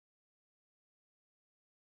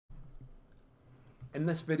In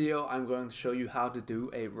this video, I'm going to show you how to do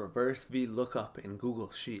a reverse VLOOKUP in Google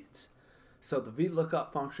Sheets. So the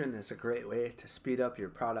VLOOKUP function is a great way to speed up your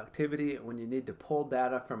productivity when you need to pull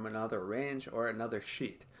data from another range or another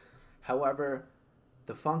sheet. However,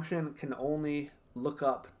 the function can only look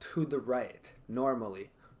up to the right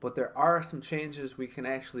normally, but there are some changes we can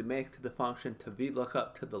actually make to the function to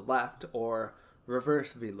VLOOKUP to the left or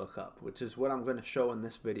reverse VLOOKUP, which is what I'm going to show in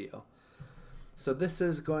this video. So this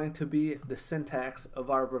is going to be the syntax of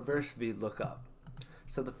our reverse VLOOKUP.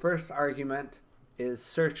 So the first argument is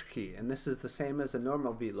search key, and this is the same as a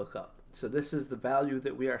normal VLOOKUP. So this is the value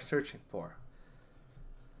that we are searching for.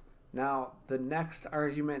 Now the next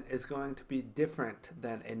argument is going to be different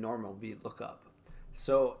than a normal VLOOKUP.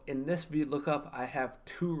 So in this VLOOKUP I have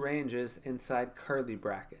two ranges inside curly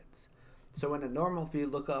brackets. So in a normal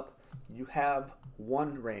VLOOKUP you have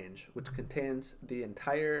one range which contains the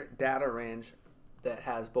entire data range that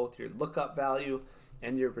has both your lookup value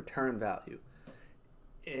and your return value.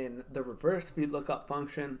 In the reverse VLOOKUP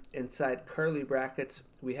function, inside curly brackets,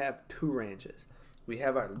 we have two ranges. We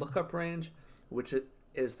have our lookup range, which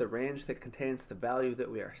is the range that contains the value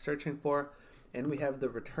that we are searching for, and we have the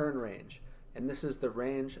return range. And this is the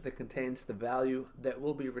range that contains the value that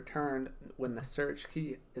will be returned when the search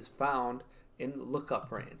key is found in the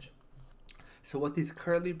lookup range. So what these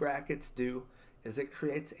curly brackets do is it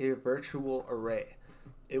creates a virtual array.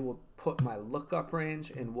 It will put my lookup range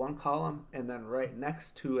in one column, and then right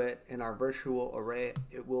next to it in our virtual array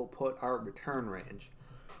it will put our return range.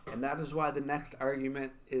 And that is why the next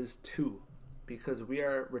argument is 2, because we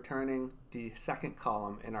are returning the second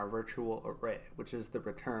column in our virtual array, which is the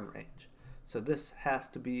return range. So this has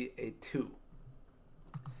to be a 2.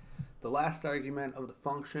 The last argument of the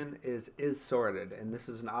function is sorted, and this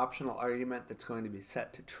is an optional argument that's going to be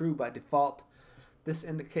set to true by default. This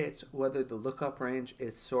indicates whether the lookup range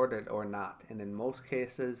is sorted or not, and in most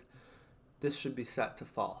cases this should be set to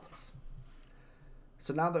false.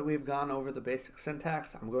 So now that we've gone over the basic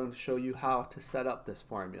syntax, I'm going to show you how to set up this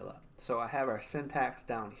formula. So I have our syntax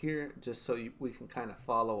down here just so we can kind of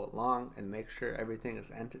follow along and make sure everything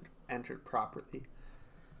is entered properly.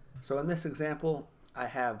 So in this example I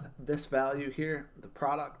have this value here, the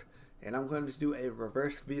product, and I'm going to do a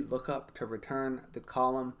reverse VLOOKUP to return the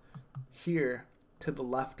column here to the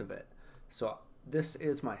left of it. So this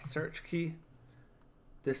is my search key.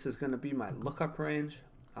 This is going to be my lookup range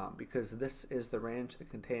because this is the range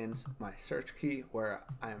that contains my search key where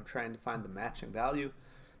I am trying to find the matching value.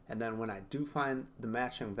 And then when I do find the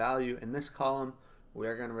matching value in this column, we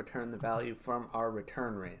are going to return the value from our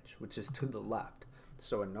return range, which is to the left.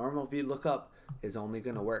 So a normal VLOOKUP is only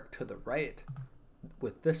going to work to the right.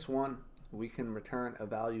 With this one, we can return a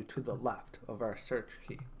value to the left of our search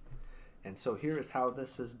key. And so here is how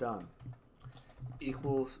this is done.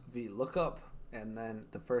 Equals VLOOKUP, and then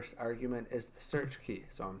the first argument is the search key.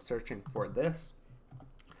 So I'm searching for this.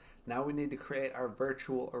 Now we need to create our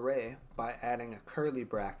virtual array by adding a curly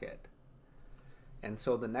bracket. And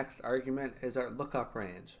so the next argument is our lookup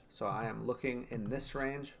range. So I am looking in this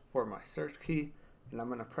range for my search key, and I'm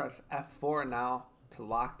going to press F4 now to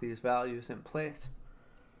lock these values in place.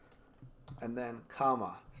 And then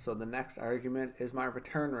comma. So the next argument is my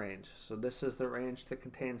return range. So this is the range that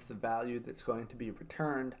contains the value that's going to be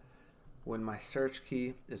returned when my search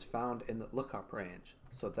key is found in the lookup range.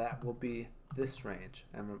 So that will be this range.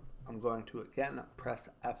 And I'm going to again press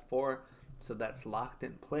F4 so that's locked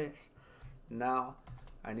in place. Now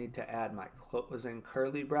I need to add my closing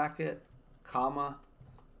curly bracket, comma,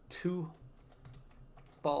 to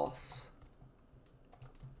false.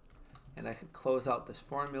 And I can close out this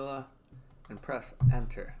formula and press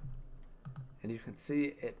enter, and you can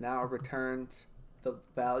see it now returns the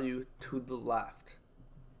value to the left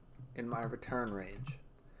in my return range.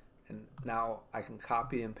 And now I can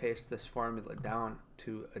copy and paste this formula down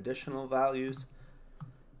to additional values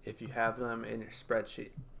if you have them in your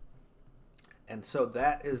spreadsheet. And so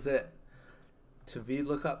that is it. To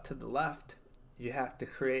VLOOKUP to the left, you have to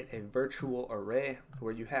create a virtual array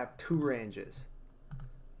where you have two ranges.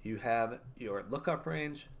 You have your lookup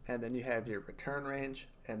range, and then you have your return range,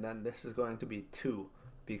 and then this is going to be 2,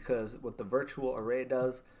 because what the virtual array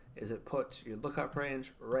does is it puts your lookup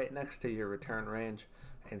range right next to your return range,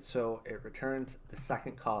 and so it returns the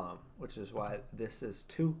second column, which is why this is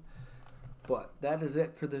 2. But that is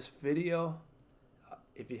it for this video.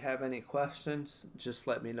 If you have any questions, just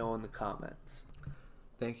let me know in the comments.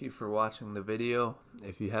 Thank you for watching the video.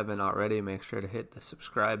 If you haven't already, make sure to hit the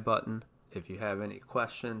subscribe button. If you have any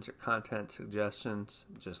questions or content suggestions,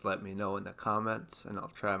 just let me know in the comments and I'll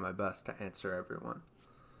try my best to answer everyone.